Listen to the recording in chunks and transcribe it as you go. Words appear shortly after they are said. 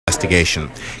investigation.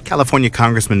 California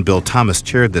Congressman Bill Thomas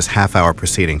chaired this half-hour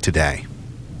proceeding today.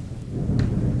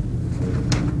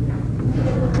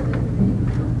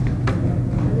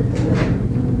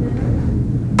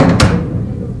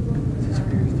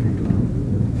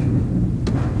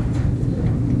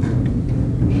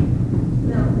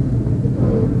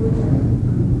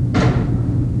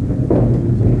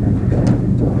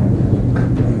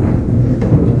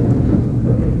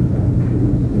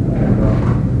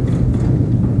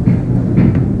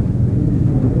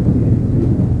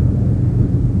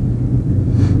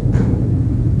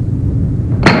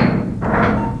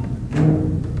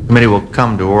 Committee will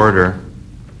come to order.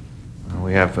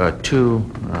 We have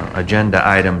two agenda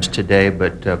items today,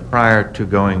 but prior to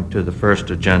going to the first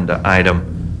agenda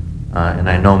item, and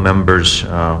I know members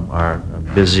are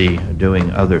busy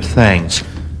doing other things,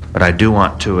 but I do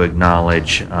want to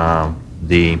acknowledge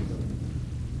the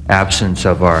absence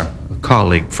of our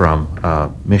colleague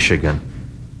from Michigan.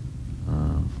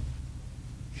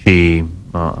 She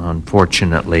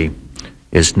unfortunately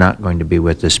is not going to be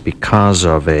with us because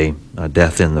of a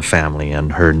death in the family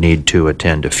and her need to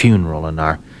attend a funeral, and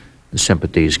our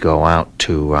sympathies go out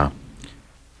to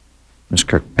Ms.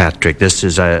 Kirkpatrick. This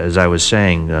is, as I was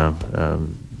saying, the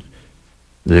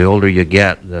older you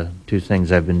get, the two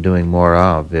things I've been doing more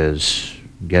of is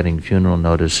getting funeral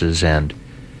notices and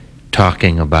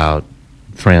talking about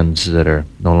friends that are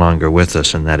no longer with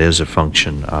us, and that is a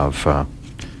function of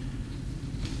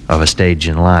a stage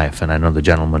in life. And I know the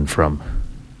gentleman from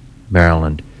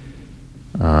Maryland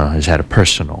has had a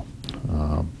personal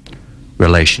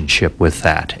relationship with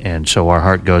that, and so our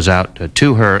heart goes out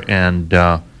to her, and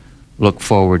look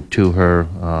forward to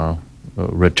her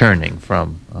returning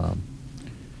from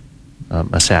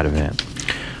a sad event.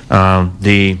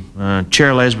 The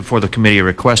chair lays before the committee a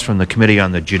request from the Committee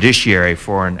on the Judiciary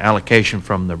for an allocation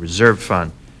from the reserve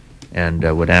fund, and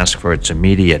would ask for its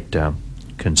immediate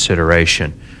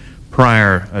consideration.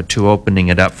 Prior to opening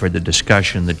it up for the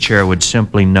discussion, the chair would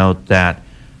simply note that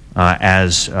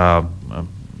as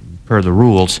per the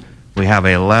rules, we have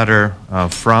a letter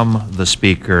from the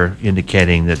Speaker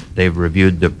indicating that they've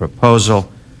reviewed the proposal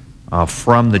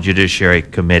from the Judiciary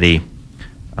Committee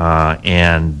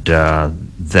and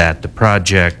that the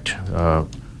project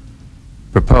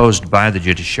proposed by the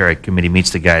Judiciary Committee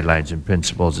meets the guidelines and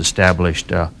principles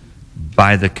established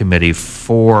by the committee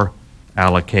for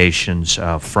allocations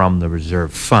from the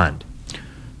reserve fund.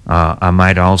 I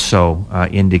might also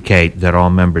indicate that all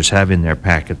members have in their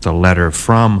packet the letter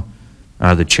from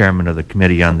the chairman of the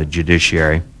Committee on the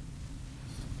Judiciary,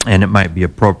 and it might be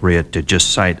appropriate to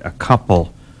just cite a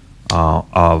couple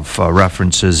of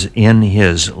references in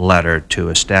his letter to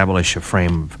establish a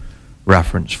frame of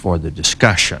reference for the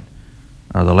discussion.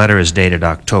 The letter is dated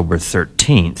October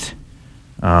 13th,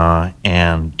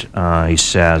 and he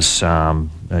says,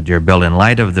 Dear Bill, in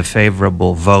light of the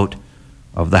favorable vote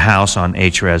of the House on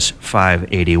HRES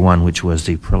 581, which was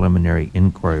the preliminary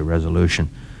inquiry resolution,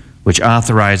 which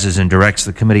authorizes and directs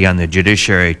the Committee on the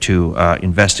Judiciary to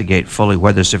investigate fully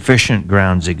whether sufficient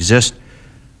grounds exist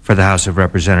for the House of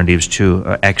Representatives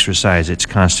to exercise its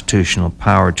constitutional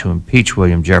power to impeach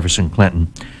William Jefferson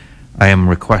Clinton, I am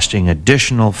requesting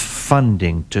additional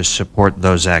funding to support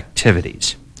those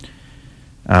activities.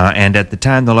 And at the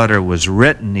time the letter was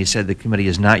written, he said the committee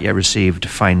has not yet received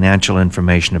financial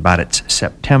information about its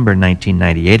September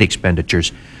 1998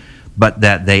 expenditures, but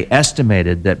that they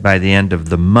estimated that by the end of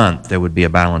the month there would be a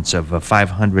balance of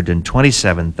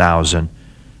 $527,000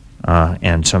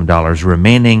 and some dollars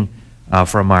remaining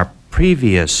from our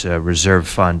previous reserve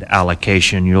fund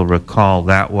allocation. You'll recall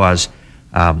that was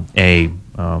a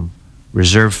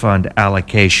reserve fund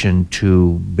allocation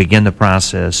to begin the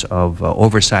process of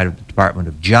oversight of the Department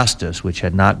of Justice, which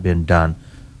had not been done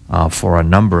for a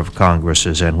number of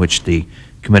Congresses and which the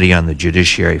Committee on the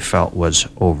Judiciary felt was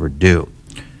overdue.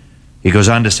 He goes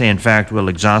on to say, in fact, we'll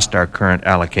exhaust our current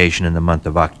allocation in the month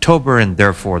of October, and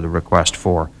therefore the request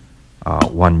for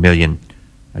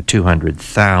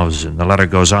 $1,200,000. The letter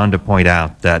goes on to point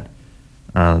out that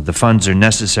the funds are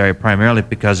necessary primarily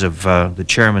because of the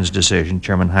Chairman's decision,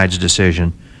 Chairman Hyde's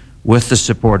decision, with the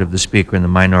support of the Speaker and the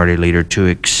Minority Leader, to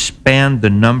expand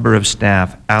the number of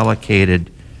staff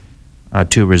allocated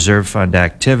to reserve fund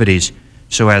activities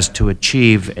so as to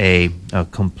achieve a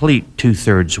complete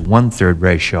 2/3, 1/3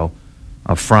 ratio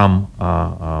from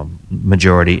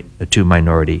majority to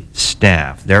minority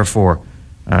staff. Therefore,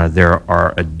 there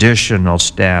are additional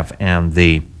staff, and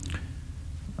the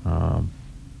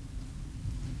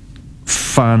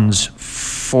funds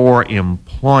for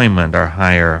employment are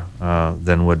higher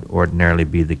than would ordinarily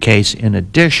be the case. In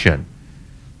addition,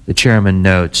 the chairman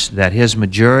notes that his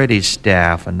majority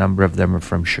staff, a number of them are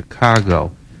from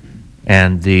Chicago,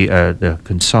 and the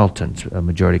consultants,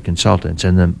 majority consultants,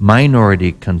 and the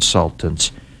minority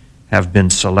consultants have been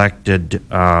selected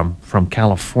from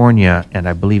California and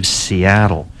I believe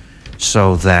Seattle,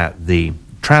 so that the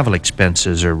travel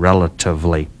expenses are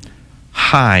relatively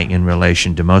high in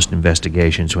relation to most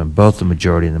investigations when both the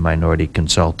majority and the minority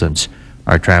consultants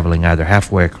are traveling either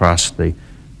halfway across the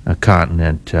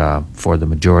continent for the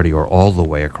majority or all the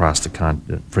way across the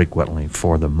continent frequently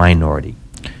for the minority.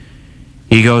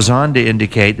 He goes on to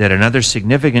indicate that another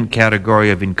significant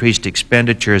category of increased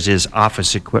expenditures is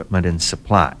office equipment and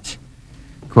supplies.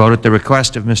 Quote, at the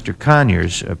request of Mr.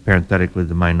 Conyers, parenthetically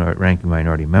the ranking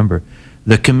minority member,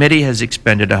 the committee has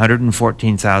expended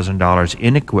 $114,000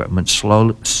 in equipment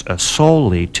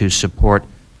solely to support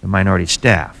the minority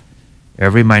staff.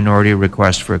 Every minority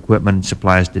request for equipment and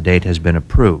supplies to date has been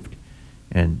approved,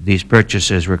 and these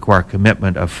purchases require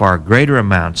commitment of far greater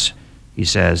amounts, he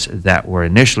says, that were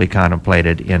initially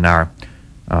contemplated in our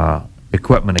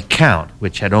equipment account,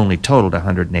 which had only totaled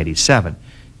 $187.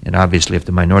 And obviously, if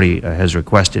the minority has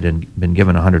requested and been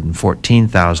given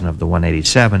 $114,000 of the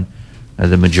 $187,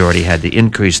 the majority had to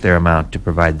increase their amount to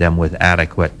provide them with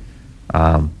adequate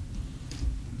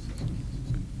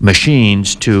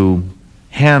machines to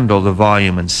handle the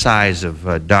volume and size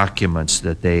of documents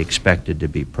that they expected to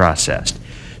be processed.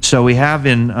 So we have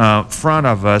in front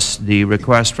of us the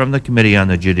request from the Committee on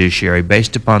the Judiciary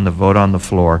based upon the vote on the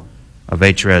floor of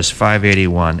HRS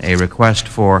 581, a request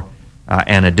for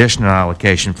an additional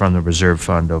allocation from the reserve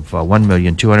fund of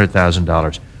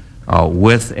 $1,200,000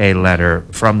 with a letter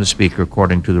from the Speaker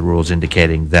according to the rules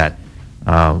indicating that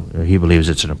he believes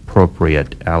it's an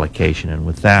appropriate allocation. And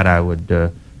with that, I would,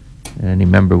 any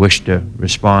member wish to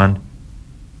respond?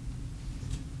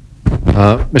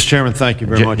 Mr. Chairman, thank you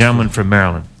very much. Gentleman from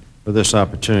Maryland. For this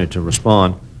opportunity to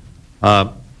respond.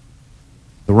 The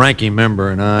ranking member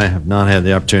and I have not had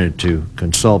the opportunity to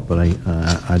consult, but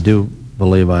I do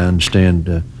believe I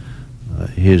understand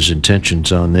his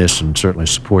intentions on this and certainly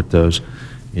support those.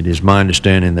 It is my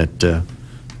understanding that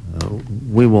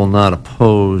we will not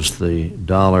oppose the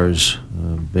dollars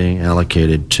being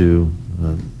allocated to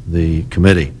the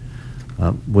committee.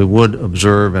 We would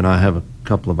observe, and I have a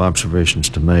couple of observations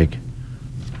to make,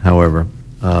 however.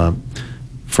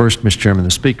 First, Mr. Chairman,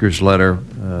 the Speaker's letter,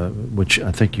 which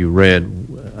I think you read,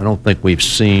 I don't think we've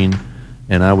seen,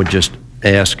 and I would just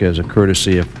ask as a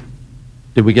courtesy if,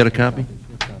 did we get a copy?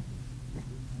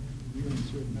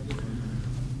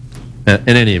 In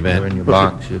any event, in your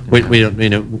box, we don't, you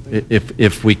know,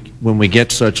 when we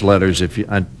get such letters, if you,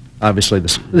 obviously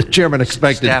the chairman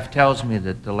expected. Staff tells me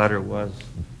that the letter was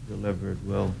delivered.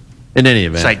 We'll in any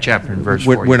event, cite chapter and verse.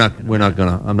 We're not going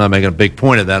to. I'm not making a big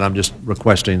point of that. I'm just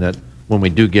requesting that when we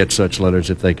do get such letters,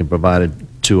 if they can provide it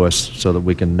to us so that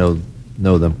we can know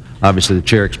them. Obviously, the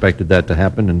chair expected that to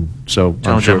happen, and so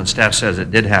I'm sure. Staff says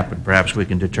it did happen. Perhaps we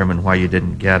can determine why you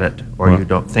didn't get it, or you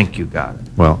don't think you got it.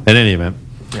 Well, in any event.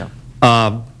 Yeah.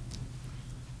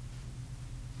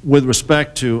 With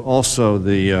respect to also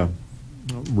the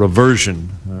reversion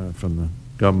from the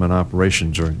Government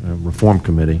Operations or Reform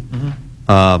Committee,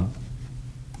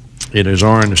 it is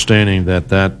our understanding that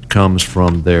that comes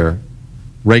from their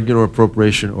regular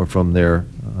appropriation or from their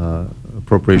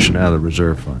appropriation out of the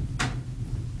reserve fund.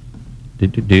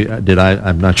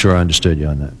 I'm not sure I understood you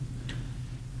on that.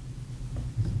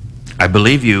 I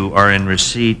believe you are in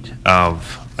receipt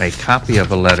of a copy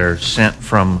of a letter sent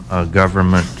from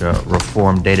Government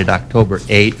Reform dated October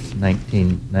 8th,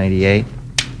 1998.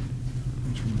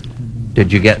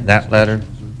 Did you get that letter?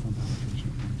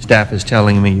 Staff is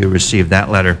telling me you received that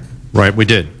letter. Right, we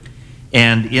did.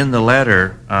 And in the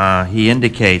letter, he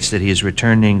indicates that he's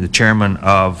returning, the chairman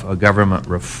of Government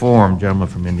Reform, gentleman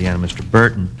from Indiana, Mr.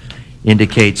 Burton,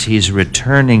 indicates he's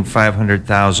returning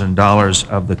 $500,000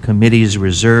 of the committee's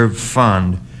reserve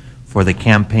fund for the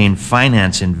campaign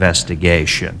finance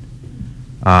investigation.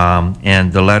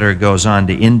 And the letter goes on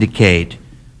to indicate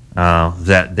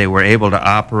that they were able to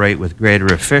operate with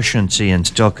greater efficiency and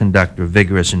still conduct a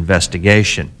vigorous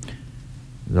investigation.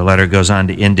 The letter goes on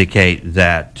to indicate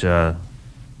that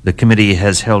the committee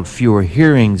has held fewer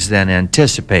hearings than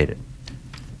anticipated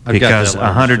because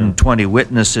 120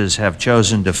 witnesses have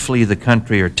chosen to flee the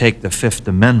country or take the Fifth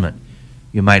Amendment.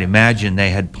 You might imagine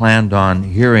they had planned on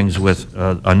hearings with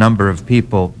a number of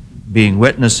people being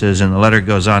witnesses, and the letter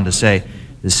goes on to say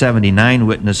the 79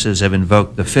 witnesses have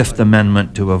invoked the Fifth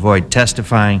Amendment to avoid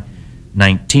testifying,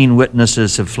 19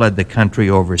 witnesses have fled the country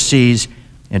overseas,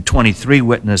 and 23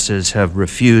 witnesses have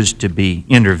refused to be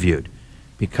interviewed.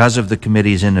 because of the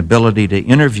committee's inability to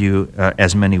interview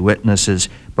as many witnesses,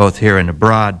 both here and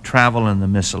abroad, travel and the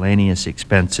miscellaneous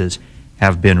expenses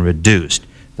have been reduced.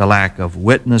 The lack of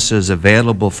witnesses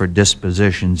available for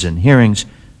dispositions and hearings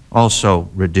also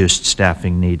reduced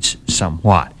staffing needs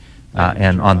somewhat.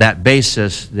 And on that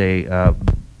basis, they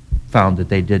found that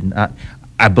they didn't.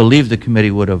 I believe the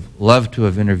committee would have loved to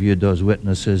have interviewed those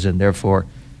witnesses and therefore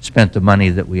spent the money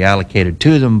that we allocated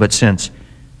to them, but since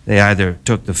they either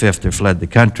took the fifth or fled the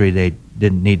country, they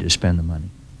didn't need to spend the money.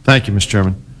 Thank you, Mr.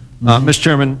 Chairman. Mr.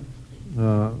 Chairman,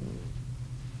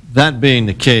 that being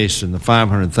the case and the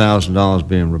 $500,000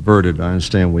 being reverted, I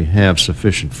understand we have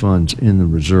sufficient funds in the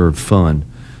reserve fund.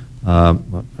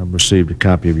 I've received a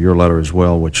copy of your letter as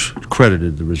well, which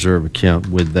credited the reserve account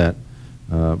with that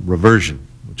reversion,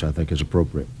 which I think is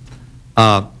appropriate.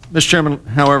 Mr. Chairman,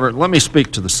 however, let me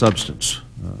speak to the substance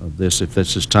of this, if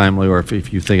this is timely, or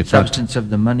if you think it's substance of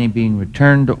the money being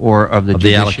returned, or of the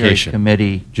Judiciary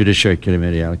Committee? Judiciary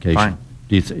Committee allocation. Fine.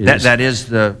 Do you that is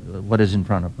what is in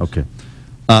front of us. Okay.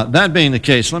 That being the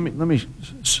case, let me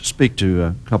speak to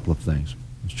a couple of things,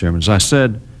 Mr. Chairman. As I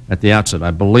said at the outset, I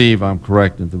believe I'm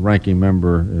correct that the ranking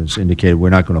member has indicated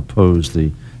we're not going to oppose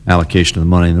the allocation of the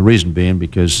money, and the reason being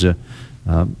because,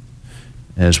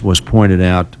 as was pointed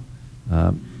out,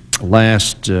 or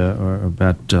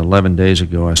about 11 days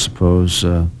ago, I suppose,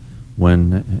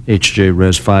 when H.J.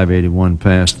 Res. 581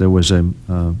 passed, there was a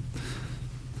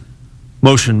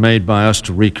motion made by us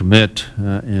to recommit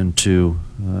and to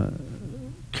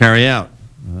carry out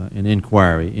an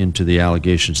inquiry into the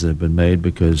allegations that have been made,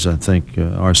 because I think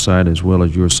our side, as well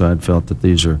as your side, felt that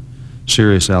these are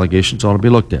serious allegations, ought to be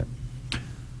looked at.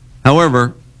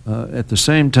 However, at the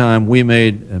same time, we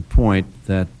made a point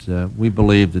that we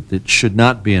believe that it should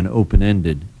not be an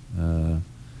open-ended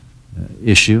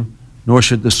issue, nor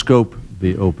should the scope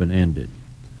be open-ended.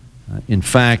 In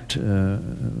fact,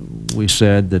 we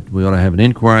said that we ought to have an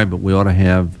inquiry, but we ought to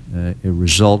have a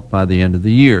result by the end of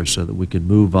the year so that we could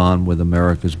move on with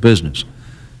America's business.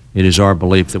 It is our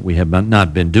belief that we have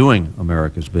not been doing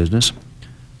America's business,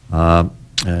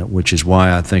 which is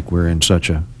why I think we're in such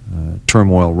a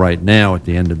turmoil right now at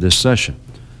the end of this session.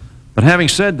 But having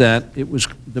said that,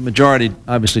 the majority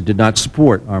obviously did not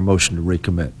support our motion to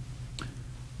recommit.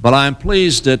 But I am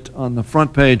pleased that on the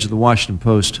front page of the Washington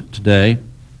Post today,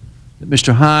 that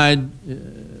Mr. Hyde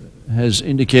has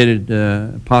indicated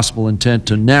possible intent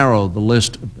to narrow the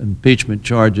list of impeachment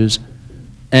charges,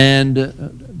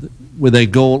 and with a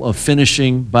goal of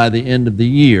finishing by the end of the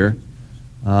year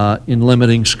in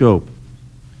limiting scope.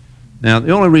 Now,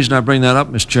 the only reason I bring that up,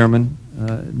 Mr. Chairman,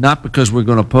 not because we're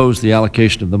going to oppose the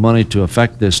allocation of the money to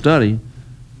affect this study,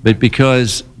 but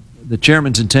because the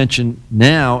Chairman's intention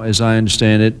now, as I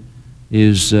understand it,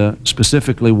 is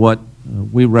specifically what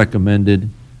we recommended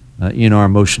in our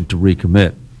motion to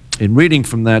recommit. In reading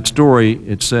from that story,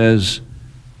 it says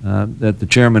that the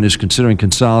Chairman is considering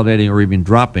consolidating or even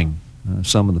dropping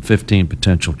some of the 15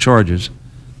 potential charges,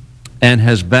 and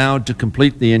has vowed to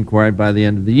complete the inquiry by the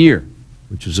end of the year,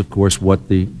 which is, of course, what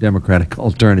the Democratic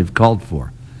alternative called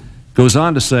for. Goes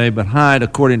on to say, but Hyde,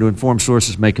 according to informed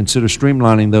sources, may consider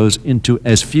streamlining those into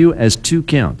as few as 2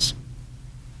 counts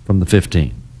from the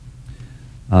 15.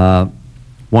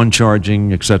 One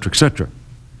charging, et cetera, et cetera.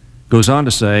 Goes on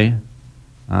to say,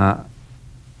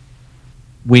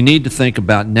 we need to think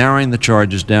about narrowing the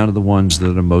charges down to the ones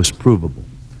that are most provable.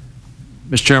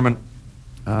 Mr. Chairman,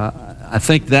 I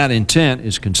think that intent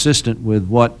is consistent with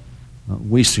what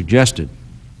we suggested.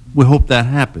 We hope that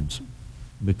happens,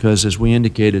 because as we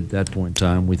indicated at that point in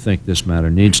time, we think this matter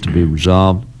needs to be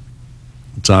resolved.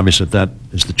 It's obvious that that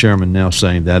is the Chairman now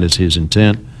saying that is his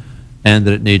intent, and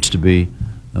that it needs to be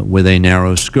with a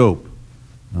narrow scope,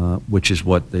 which is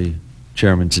what the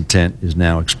Chairman's intent is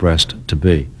now expressed to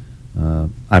be.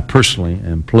 I personally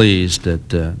am pleased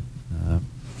that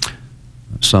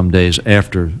some days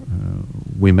after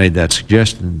we made that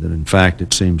suggestion, that in fact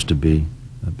it seems to be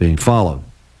being followed.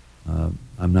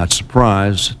 I'm not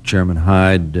surprised. Chairman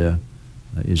Hyde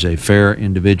is a fair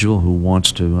individual who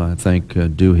wants to, I think,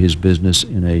 do his business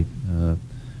in a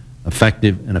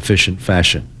effective and efficient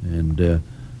fashion. And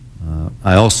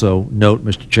I also note,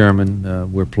 Mr.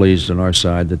 Chairman, we're pleased on our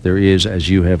side that there is, as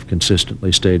you have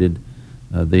consistently stated,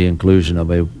 the inclusion of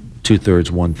a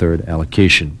 2/3, 1/3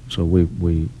 allocation. So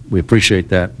we appreciate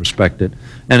that, respect it.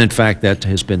 And in fact, that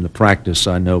has been the practice,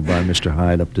 I know, by Mr.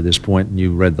 Hyde up to this point, and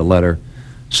you read the letter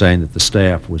saying that the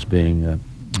staff was being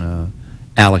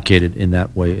allocated in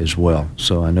that way as well.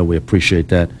 So I know we appreciate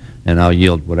that, and I'll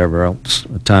yield whatever else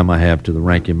time I have to the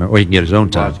ranking member, or he can get his own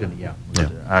time. Well, I was gonna,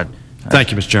 yeah.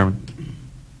 Thank you, Mr. Chairman.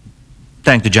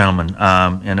 Thank the gentleman.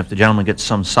 And if the gentleman gets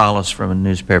some solace from a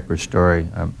newspaper story,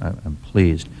 I'm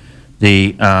pleased.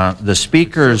 The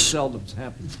speakers. Seldom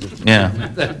happens. Yeah,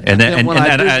 and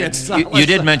you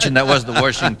did mention that was the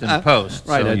Washington Post.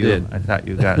 Right, so I did. I thought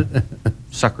you got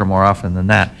sucker more often than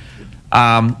that.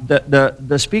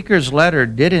 The speaker's letter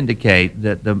did indicate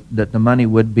that the money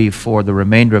would be for the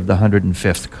remainder of the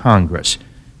 105th Congress.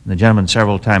 And the gentleman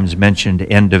several times mentioned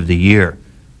end of the year.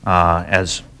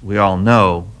 As we all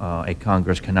know, a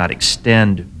Congress cannot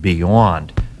extend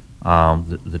beyond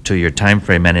the 2-year time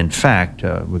frame, and in fact,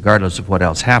 regardless of what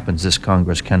else happens, this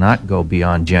Congress cannot go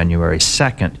beyond January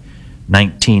 2nd,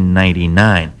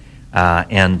 1999.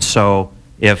 And so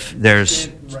if there's...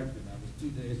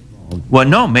 Well,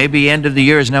 no, maybe end of the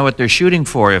year is now what they're shooting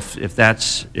for. If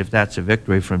that's a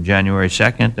victory from January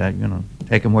 2nd, you know,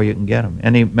 take them where you can get them.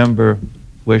 Any member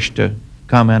wish to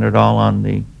comment at all on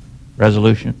the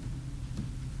resolution?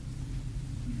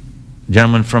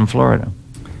 Gentleman from Florida.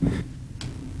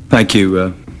 Thank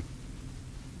you,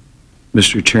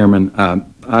 Mr. Chairman.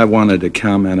 I wanted to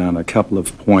comment on a couple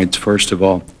of points. First of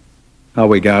all, how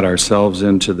we got ourselves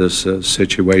into this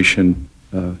situation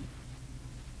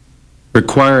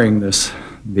requiring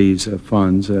these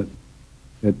funds. It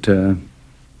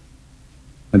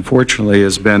unfortunately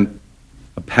has been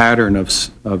a pattern of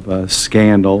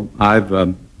scandal.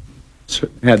 I've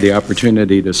had the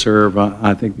opportunity to serve,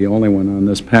 I think the only one on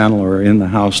this panel or in the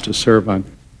House to serve on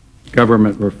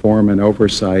government reform and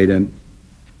oversight, and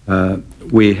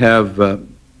we have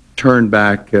turned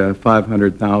back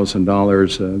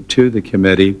 $500,000 to the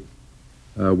committee,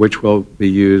 which will be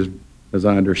used, as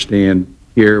I understand,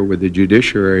 here with the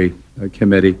Judiciary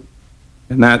Committee.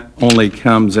 And that only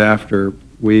comes after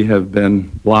we have been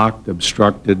blocked,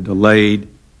 obstructed, delayed.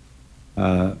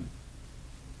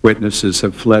 Witnesses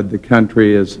have fled the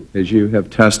country, as you have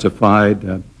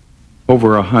testified.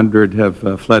 Over 100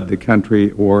 have fled the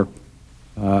country or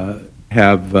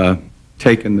have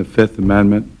taken the Fifth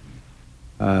Amendment.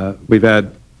 We've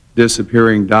had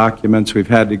disappearing documents. We've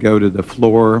had to go to the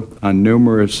floor on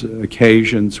numerous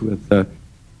occasions with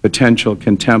potential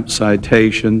contempt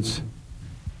citations.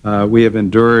 We have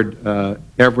endured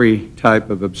every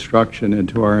type of obstruction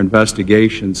into our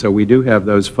investigation, so we do have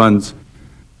those funds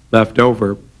left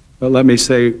over. But let me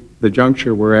say the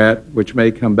juncture we're at, which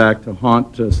may come back to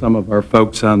haunt some of our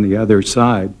folks on the other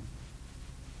side.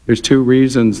 There's two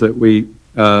reasons that we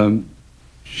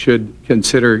should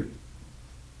consider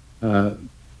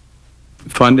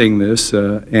funding this,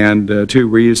 and two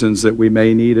reasons that we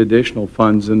may need additional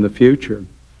funds in the future.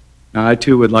 Now, I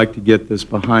too would like to get this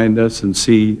behind us and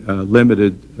see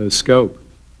limited scope.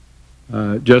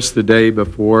 Just the day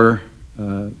before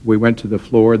we went to the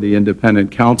floor, the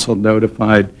independent counsel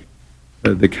notified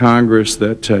the Congress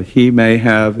that he may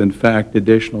have, in fact,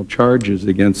 additional charges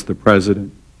against the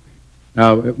President.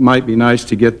 Now, it might be nice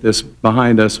to get this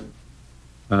behind us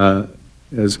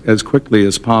as quickly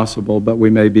as possible, but we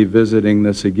may be visiting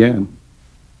this again.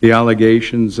 The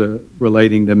allegations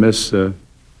relating to Miss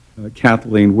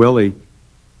Kathleen Willey,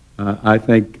 I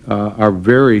think, are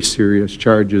very serious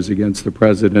charges against the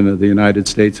President of the United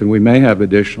States, and we may have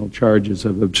additional charges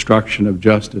of obstruction of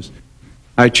justice.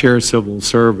 I chair civil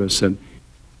service, and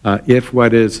if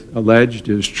what is alleged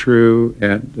is true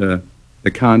and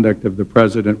the conduct of the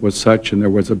President was such and there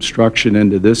was obstruction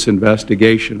into this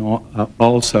investigation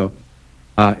also,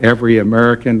 every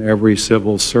American, every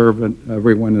civil servant,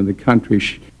 everyone in the country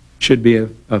should be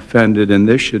offended, and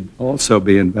this should also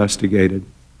be investigated.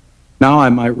 Now I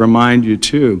might remind you,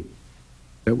 too,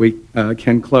 that we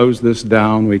can close this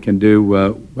down. We can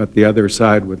do what the other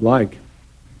side would like.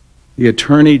 The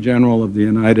Attorney General of the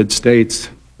United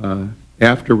States,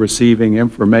 after receiving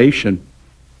information,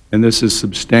 and this is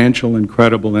substantial and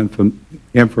credible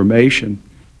information,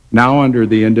 now under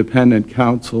the independent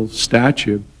counsel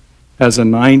statute, has a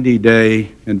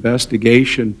 90-day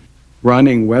investigation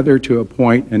running whether to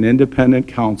appoint an independent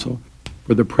counsel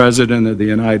for the President of the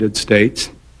United States,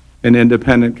 an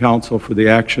independent counsel for the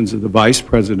actions of the Vice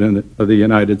President of the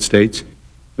United States,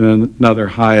 and another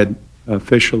high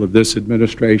official of this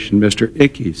administration, Mr.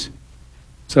 Ickes.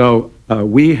 So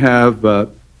we have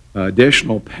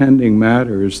additional pending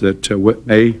matters that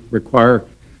may require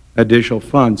additional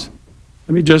funds.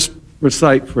 Let me just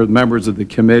recite for members of the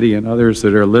committee and others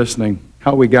that are listening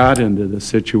how we got into this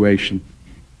situation.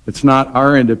 It's not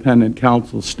our independent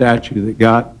counsel statute that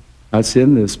got us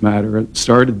in this matter. It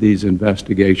started these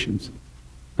investigations.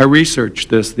 I researched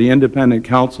this. The independent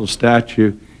counsel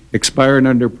statute expired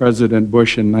under President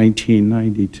Bush in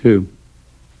 1992.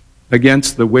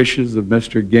 Against the wishes of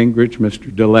Mr. Gingrich,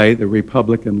 Mr. DeLay, the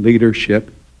Republican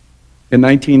leadership, in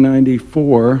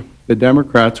 1994, the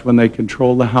Democrats, when they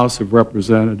control the House of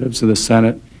Representatives and the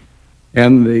Senate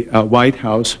and the White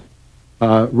House,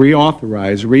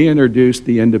 reintroduced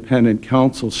the independent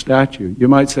counsel statute. You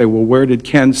might say, well, where did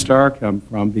Ken Starr come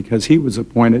from? Because he was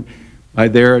appointed by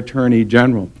their Attorney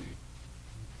General.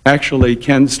 Actually,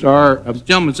 Ken Starr... The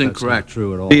gentleman's incorrect. That's not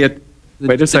true at all. Wait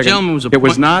a second. Gentleman was it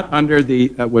was not under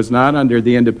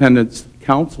the independent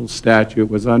counsel statute. It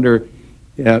was under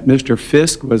Mr.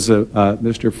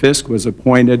 Fisk was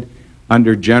appointed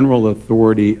under general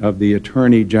authority of the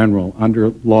Attorney General under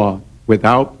law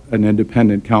without an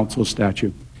independent counsel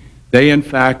statute. They, in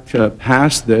fact,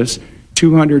 passed this.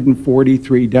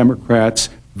 243 Democrats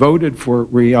voted for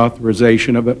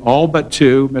reauthorization of it. All but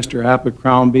two, Mr.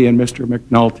 Abercrombie and Mr.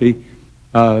 McNulty,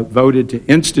 voted to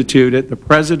institute it. The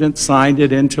President signed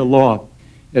it into law.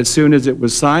 As soon as it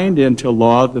was signed into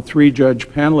law, the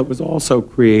three-judge panel, it was also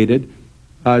created,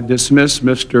 dismissed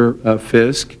Mr.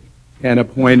 Fisk and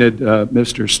appointed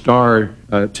Mr. Starr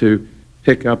to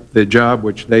pick up the job,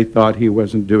 which they thought he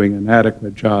wasn't doing an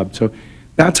adequate job. So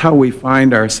that's how we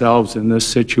find ourselves in this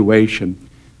situation,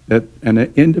 that an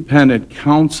independent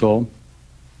counsel,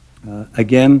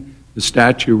 again, the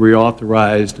statute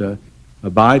reauthorized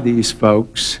by these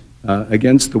folks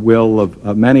against the will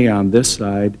of many on this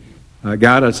side,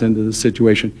 got us into the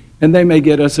situation. And they may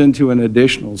get us into an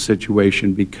additional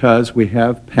situation because we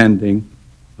have pending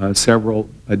several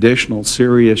additional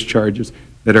serious charges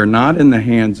that are not in the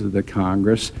hands of the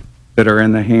Congress, that are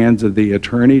in the hands of the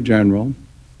Attorney General,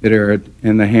 that are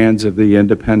in the hands of the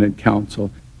independent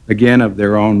counsel, again, of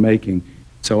their own making.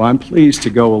 So I'm pleased to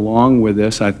go along with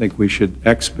this. I think we should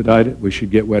expedite it. We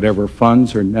should get whatever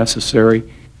funds are necessary.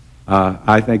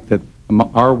 I think that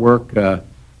our work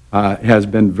has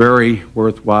been very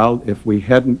worthwhile. If we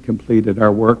hadn't completed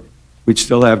our work, we'd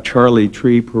still have Charlie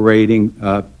Tree parading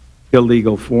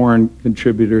illegal foreign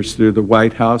contributors through the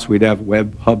White House. We'd have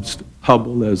Webb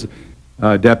Hubbell as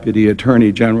Deputy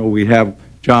Attorney General. We'd have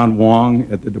John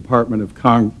Wong at the Department of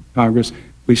Congress.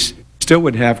 We still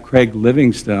would have Craig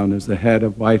Livingstone as the head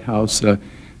of White House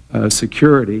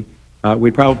security.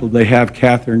 We'd probably have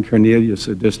Catherine Cornelius,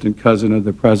 a distant cousin of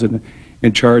the President,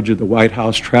 in charge of the White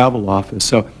House Travel Office.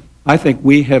 So I think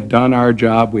we have done our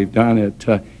job. We've done it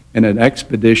in an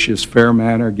expeditious, fair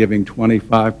manner, giving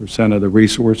 25% of the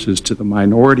resources to the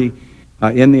minority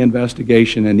in the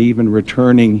investigation, and even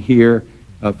returning here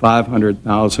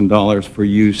 $500,000 for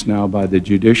use now by the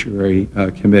Judiciary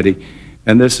Committee.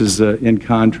 And this is in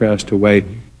contrast to way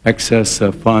excess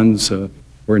funds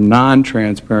were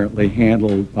non-transparently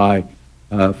handled by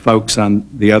folks on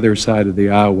the other side of the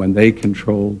aisle when they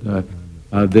controlled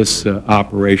this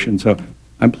operation. So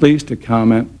I'm pleased to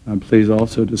comment. I'm pleased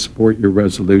also to support your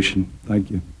resolution.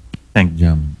 Thank you. Thank you,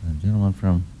 gentlemen. A gentleman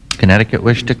from Connecticut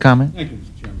wish to comment? Thank you,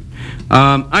 Mr.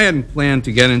 Chairman. I hadn't planned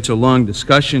to get into a long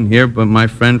discussion here, but my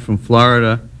friend from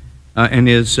Florida and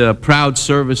his proud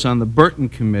service on the Burton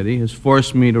Committee has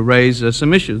forced me to raise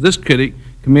some issues. This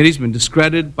committee's been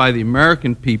discredited by the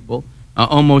American people.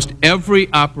 Almost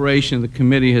every operation of the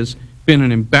committee has been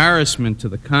an embarrassment to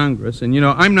the Congress. And, you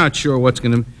know, I'm not sure what's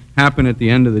going to happen at the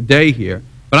end of the day here.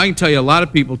 But I can tell you a lot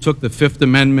of people took the Fifth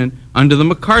Amendment under the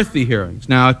McCarthy hearings.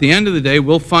 Now, at the end of the day,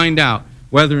 we'll find out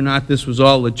whether or not this was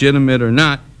all legitimate or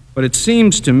not. But it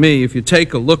seems to me, if you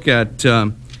take a look at,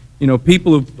 you know,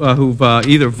 people who've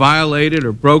either violated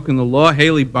or broken the law,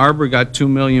 Haley Barbour got $2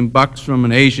 million from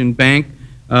an Asian bank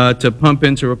to pump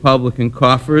into Republican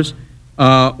coffers.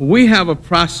 We have a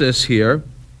process here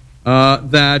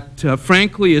that,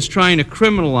 frankly, is trying to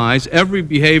criminalize every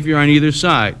behavior on either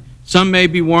side. Some may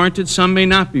be warranted, some may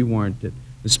not be warranted.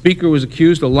 The Speaker was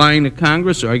accused of lying to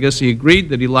Congress, or I guess he agreed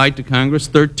that he lied to Congress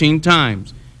 13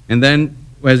 times. And then,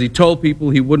 as he told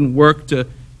people he wouldn't work to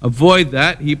avoid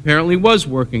that, he apparently was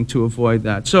working to avoid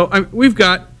that. So we've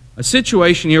got a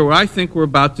situation here where I think we're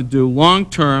about to do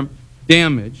long-term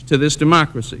damage to this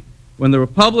democracy. When the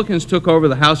Republicans took over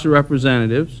the House of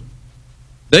Representatives,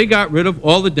 they got rid of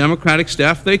all the Democratic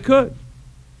staff they could.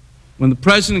 When the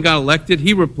President got elected,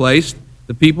 he replaced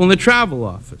the people in the travel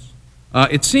office.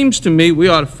 It seems to me we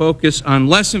ought to focus on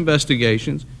less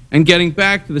investigations and getting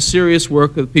back to the serious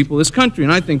work of the people of this country.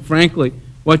 And I think, frankly,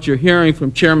 what you're hearing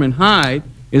from Chairman Hyde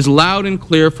is loud and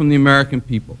clear from the American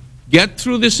people. Get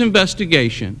through this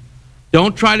investigation.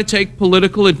 Don't try to take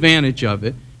political advantage of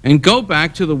it, and go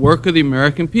back to the work of the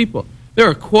American people. There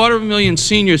are 250,000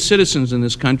 senior citizens in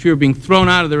this country who are being thrown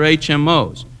out of their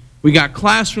HMOs. We got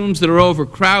classrooms that are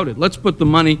overcrowded. Let's put the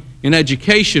money in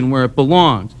education where it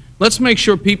belongs. Let's make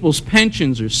sure people's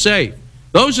pensions are safe.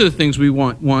 Those are the things we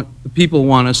the people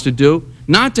want us to do,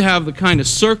 not to have the kind of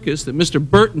circus that Mr.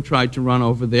 Burton tried to run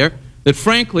over there, that,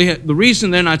 frankly, the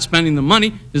reason they're not spending the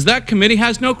money is that committee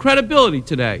has no credibility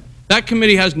today. That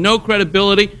committee has no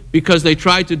credibility because they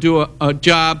tried to do a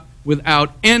job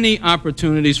without any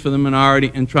opportunities for the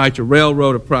minority and tried to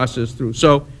railroad a process through.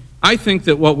 So I think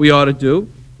that what we ought to do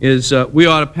is we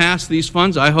ought to pass these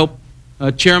funds. I hope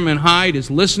Chairman Hyde is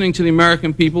listening to the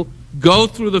American people, go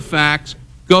through the facts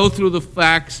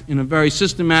in a very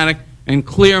systematic and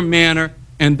clear manner,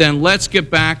 and then let's get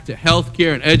back to health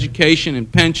care and education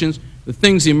and pensions, the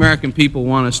things the American people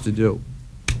want us to do.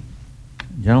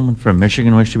 Gentleman from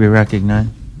Michigan wish to be recognized.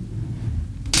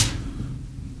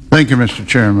 Thank you, Mr.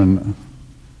 Chairman.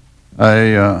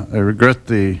 I regret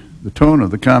the tone of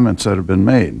the comments that have been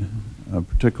made,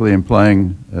 particularly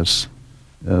implying, as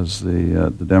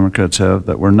the Democrats have,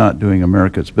 that we're not doing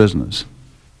America's business.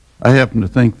 I happen to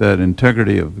think that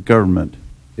integrity of the government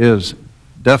is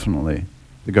definitely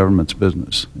the government's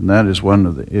business, and that is one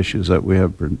of the issues that we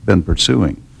have been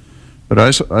pursuing. But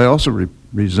I also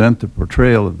resent the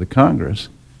portrayal of the Congress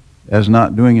as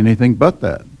not doing anything but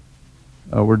that.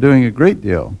 We're doing a great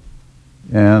deal,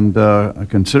 and a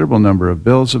considerable number of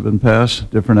bills have been passed,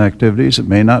 different activities. It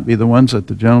may not be the ones that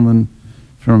the gentleman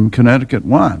from Connecticut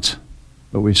wants,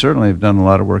 but we certainly have done a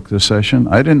lot of work this session.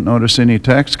 I didn't notice any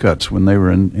tax cuts when they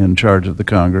were in charge of the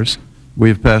Congress.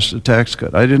 We've passed a tax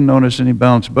cut. I didn't notice any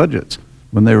balanced budgets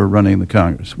when they were running the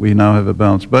Congress. We now have a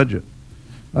balanced budget.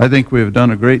 I think we have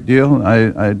done a great deal.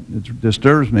 It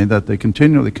disturbs me that they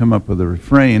continually come up with a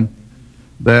refrain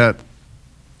that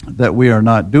we are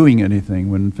not doing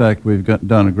anything, when in fact we've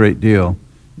done a great deal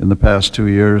in the past 2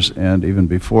 years and even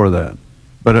before that.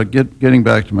 But getting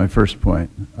back to my first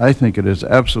point, I think it is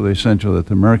absolutely essential that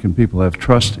the American people have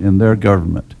trust in their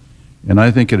government. And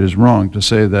I think it is wrong to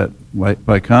say that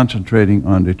by concentrating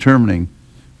on determining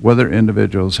whether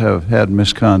individuals have had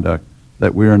misconduct,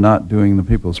 that we are not doing the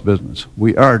people's business.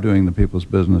 We are doing the people's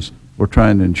business. We're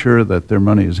trying to ensure that their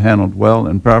money is handled well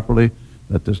and properly,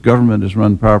 that this government is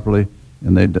run properly,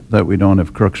 and that we don't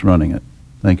have crooks running it.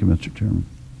 Thank you, Mr. Chairman.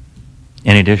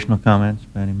 Any additional comments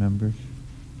by any members?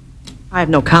 I have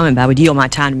no comment, but I would yield my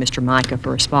time to Mr. Micah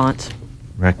for response.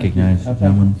 Recognize the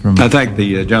gentleman from... I thank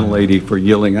the gentlelady for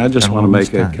yielding. I just want to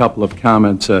make a couple of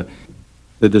comments. The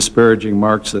disparaging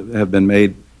remarks that have been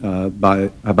made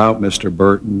about Mr.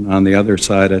 Burton on the other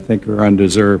side, I think, are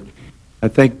undeserved. I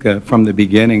think from the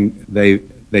beginning they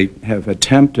have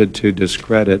attempted to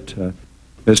discredit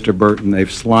Mr. Burton.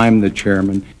 They've slimed the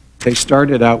chairman. They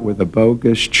started out with a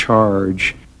bogus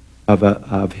charge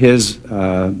of his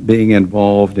being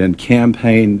involved in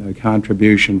campaign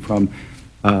contribution from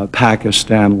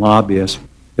Pakistan lobbyists.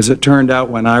 As it turned out,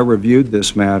 when I reviewed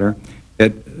this matter,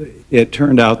 it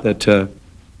turned out that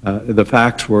the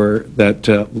facts were that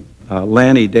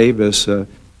Lanny Davis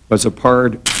was a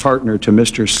partner to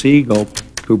Mr. Siegel,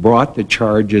 who brought the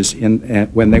charges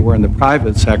when they were in the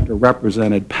private sector,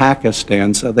 represented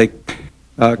Pakistan. So they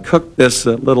cooked this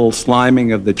little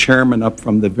sliming of the chairman up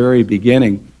from the very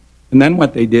beginning. And then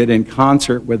what they did, in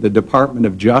concert with the Department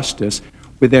of Justice,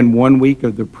 within 1 week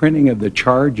of the printing of the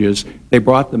charges, they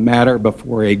brought the matter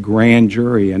before a grand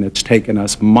jury, and it's taken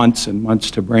us months and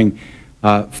months to bring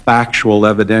factual,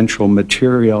 evidential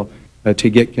material to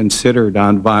get considered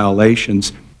on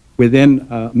violations. Within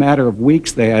a matter of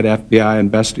weeks, they had FBI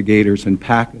investigators in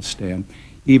Pakistan.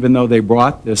 Even though they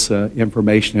brought this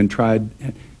information and tried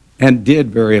and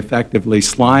did very effectively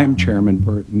slime Chairman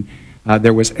Burton,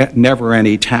 there was never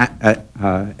any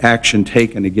action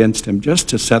taken against him, just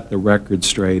to set the record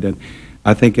straight, and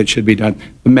I think it should be done.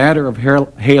 The matter of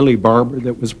Haley Barbour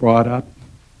that was brought up,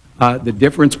 the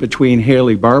difference between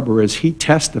Haley Barbour is he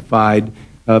testified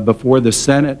before the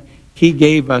Senate. He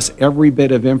gave us every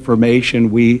bit of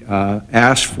information we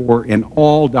asked for, and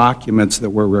all documents that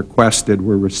were requested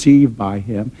were received by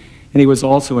him. And he was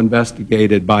also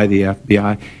investigated by the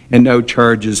FBI, and no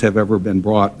charges have ever been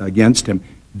brought against him.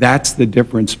 That's the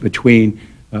difference between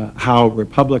how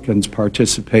Republicans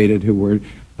participated, who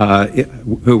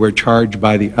were charged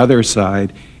by the other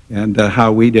side, and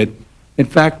how we did. In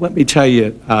fact, let me tell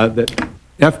you that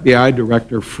FBI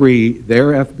Director Free,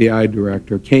 their FBI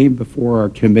director, came before our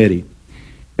committee,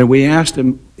 and we asked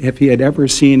him if he had ever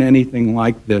seen anything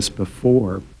like this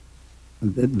before,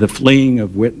 the fleeing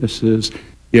of witnesses,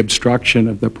 the obstruction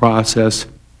of the process,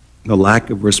 the lack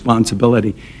of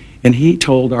responsibility. And he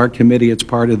told our committee, it's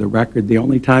part of the record, the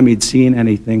only time he'd seen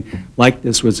anything like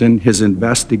this was in his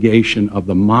investigation of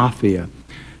the mafia.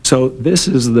 So this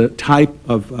is the type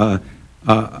of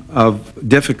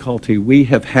difficulty we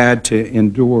have had to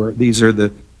endure. These are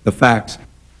the facts.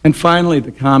 And finally,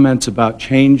 the comments about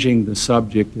changing the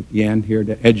subject at the end here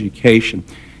to education.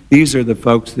 These are the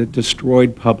folks that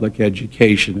destroyed public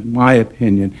education, in my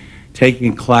opinion.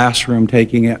 taking classroom,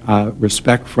 taking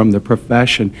respect from the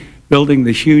profession, building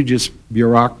the hugest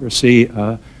bureaucracy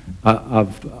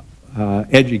of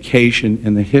education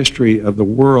in the history of the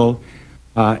world,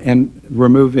 and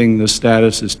removing the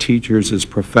status as teachers as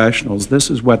professionals. This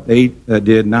is what they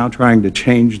did, now trying to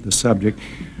change the subject.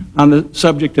 On the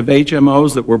subject of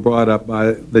HMOs that were brought up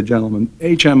by the gentleman,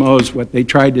 HMOs, what they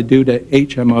tried to do to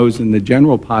HMOs in the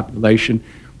general population,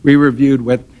 we reviewed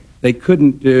what they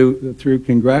couldn't do through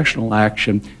congressional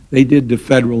action. They did to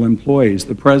federal employees.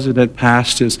 The President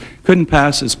couldn't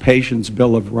pass his Patients'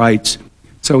 Bill of Rights,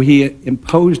 so he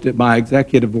imposed it by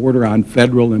executive order on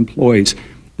federal employees.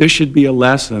 This should be a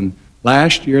lesson.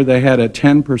 Last year they had a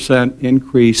 10%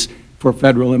 increase for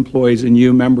federal employees, and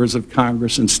you, members of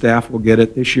Congress and staff, will get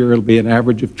it. This year it'll be an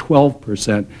average of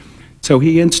 12%. So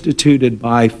he instituted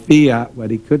by fiat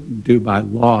what he couldn't do by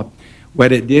law.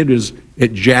 What it did is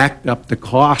it jacked up the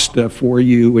cost for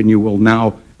you, and you will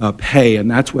now pay, and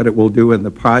that's what it will do in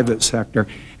the private sector.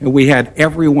 And we had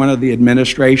every one of the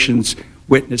administration's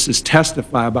witnesses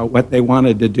testify about what they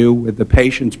wanted to do with the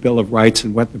Patients' Bill of Rights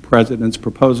and what the President's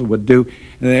proposal would do.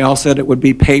 And they all said it would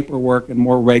be paperwork and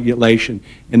more regulation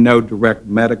and no direct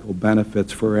medical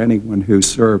benefits for anyone who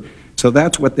served. So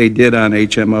that's what they did on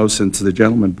HMO, since the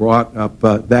gentleman brought up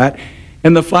that.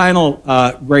 And the final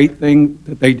great thing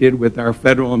that they did with our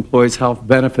Federal Employees Health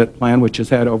Benefit Plan, which has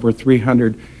had over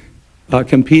 300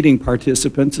 competing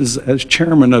participants, is, as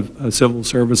chairman of Civil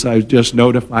Service, I was just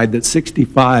notified that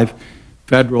 65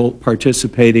 federal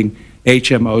participating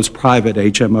HMOs, private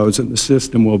HMOs, in the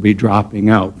system will be dropping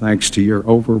out thanks to your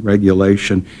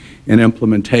over-regulation and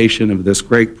implementation of this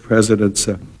great President's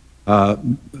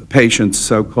patient's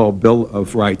so-called Bill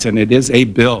of Rights. And it is a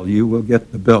bill. You will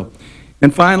get the bill.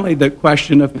 And finally, the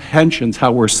question of pensions,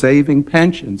 how we're saving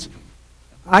pensions.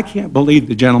 I can't believe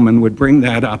the gentleman would bring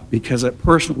that up, because it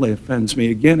personally offends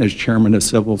me, again, as chairman of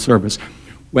Civil Service,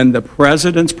 when the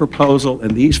President's proposal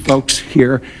and these folks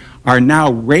here are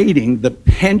now rating the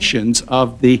pensions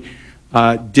of the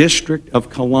District of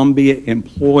Columbia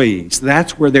employees.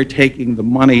 That's where they're taking the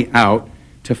money out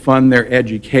to fund their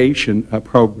education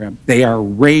program. They are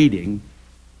rating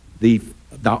the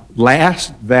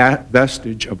last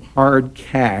vestige of hard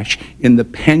cash in the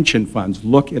pension funds.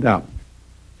 Look it up.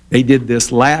 They did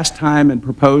this last time and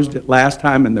proposed it last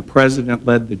time, and the President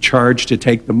led the charge to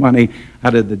take the money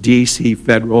out of the D.C.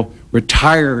 federal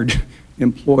retired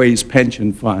employees'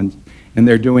 pension funds, and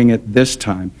they're doing it this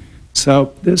time.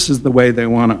 So this is the way they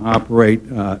want to operate.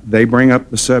 They bring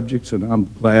up the subjects, and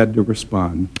I'm glad to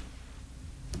respond.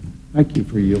 Thank you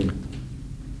for yielding.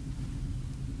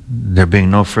 There being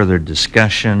no further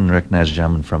discussion, recognize the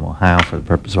gentleman from Ohio for the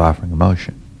purpose of offering a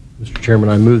motion. Mr. Chairman,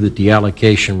 I move that the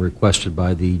allocation requested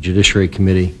by the Judiciary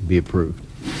Committee be approved.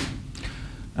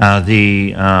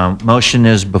 The motion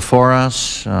is before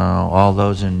us. All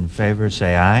those in favor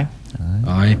say aye.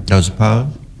 Aye. Those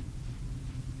opposed?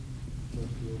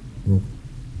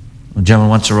 The gentleman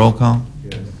wants a roll call?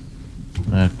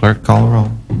 Yes. Clerk, call the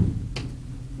roll.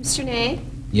 Mr. Ney?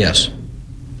 Yes.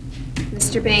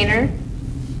 Mr. Boehner?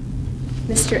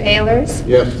 Mr. Ehlers?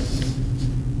 Yes.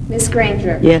 Ms.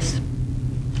 Granger? Yes.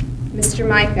 Mr.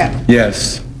 Micah?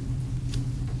 Yes.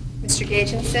 Mr.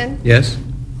 Gagenson? Yes?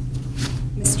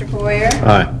 Mr. Hoyer?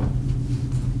 Aye.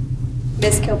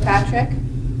 Ms. Kilpatrick?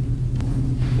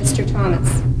 Mr.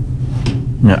 Thomas?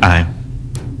 No, aye.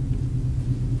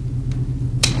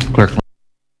 Clerk.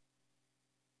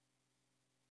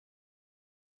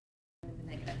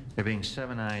 There being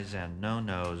 7 ayes and no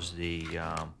noes, the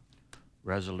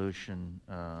resolution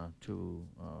to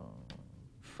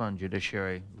fund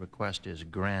judiciary request is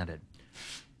granted.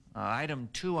 Item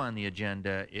 2 on the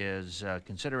agenda is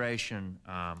consideration.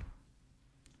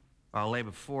 I'll lay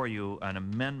before you an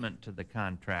amendment to the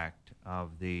contract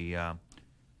of the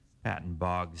Patton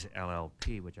Boggs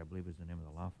LLP, which I believe is the name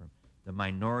of the law firm, the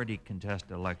minority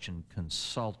contested election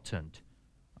consultant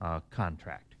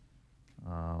contract.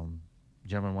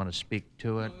 Gentlemen want to speak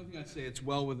to it? Well, I think I'd say it's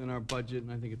well within our budget,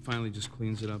 and I think it finally just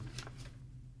cleans it up.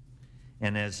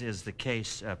 And as is the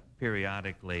case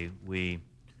periodically, we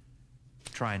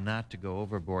try not to go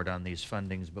overboard on these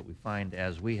fundings, but we find,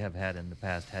 as we have had in the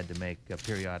past, had to make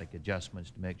periodic adjustments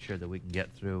to make sure that we can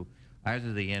get through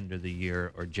either the end of the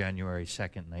year or January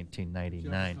 2nd,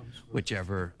 1999,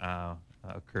 whichever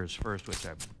occurs first, which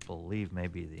I believe may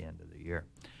be the end of the year.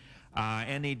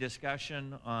 Any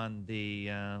discussion on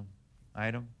the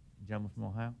item? Gentleman from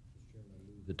Ohio?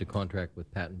 That the contract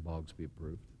with Patton Boggs be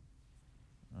approved.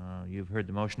 You've heard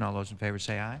the motion. All those in favor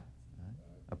say aye. Aye.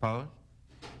 Opposed?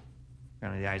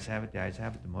 Apparently the ayes have it. The ayes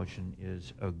have it. The motion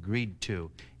is agreed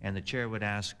to. And the chair would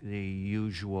ask the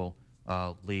usual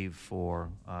leave for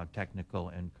technical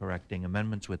and correcting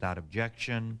amendments without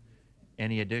objection.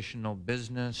 Any additional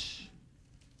business?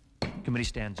 Committee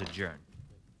stands adjourned.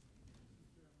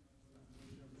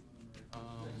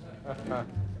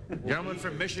 Gentleman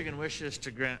from Michigan wishes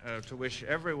to wish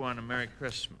everyone a Merry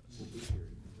Christmas.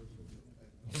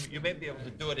 You may be able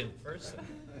to do it in person.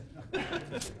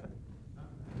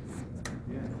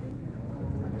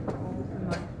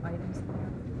 Items there.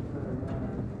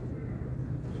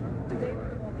 Do they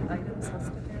have all the items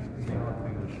listed there?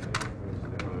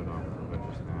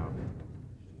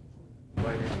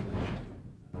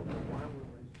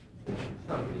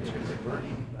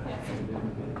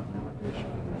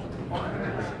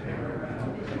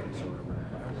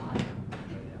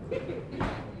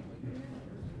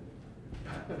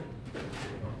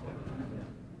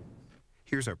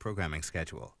 Here's our programming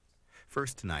schedule.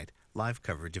 First tonight, live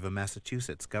coverage of a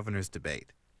Massachusetts governor's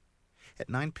debate. At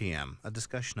 9 p.m., a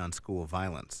discussion on school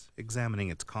violence, examining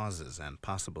its causes and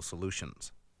possible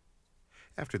solutions.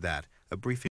 After that, a briefing